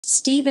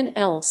Stephen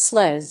L.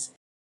 Sles.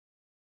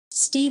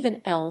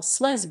 Stephen L.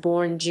 Sles,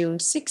 born June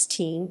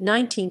 16,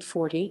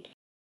 1940.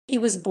 He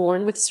was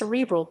born with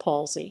cerebral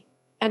palsy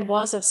and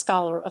was a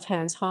scholar of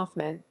Hans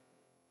Hofmann,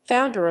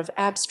 founder of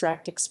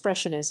Abstract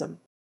Expressionism.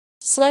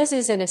 Sles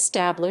is an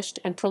established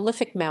and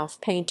prolific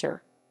mouth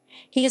painter.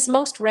 He is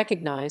most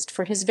recognized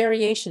for his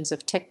variations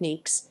of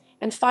techniques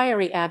and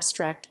fiery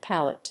abstract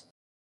palette.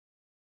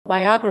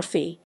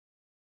 Biography.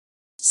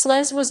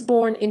 Sles was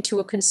born into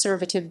a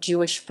conservative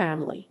Jewish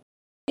family.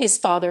 His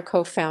father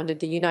co-founded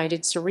the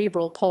United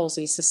Cerebral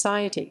Palsy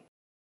Society.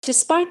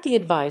 Despite the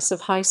advice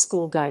of high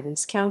school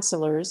guidance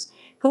counselors,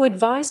 who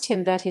advised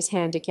him that his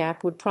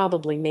handicap would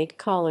probably make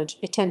college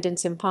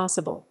attendance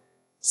impossible,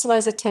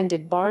 Sles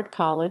attended Bard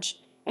College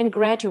and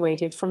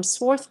graduated from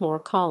Swarthmore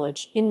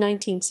College in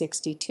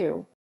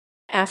 1962.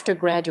 After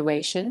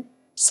graduation,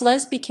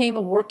 Sles became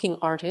a working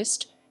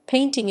artist,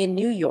 painting in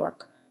New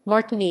York,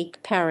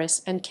 Martinique,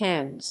 Paris, and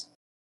Cannes.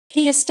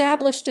 He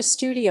established a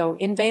studio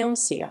in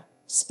Valencia,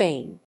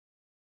 Spain.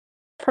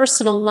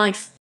 Personal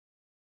life.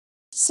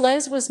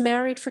 Sles was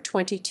married for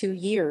 22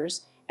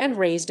 years and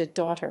raised a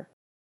daughter.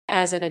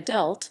 As an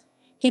adult,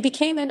 he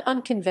became an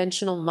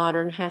unconventional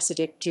modern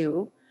Hasidic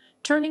Jew,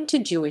 turning to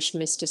Jewish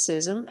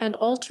mysticism and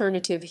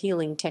alternative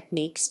healing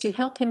techniques to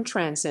help him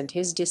transcend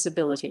his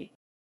disability.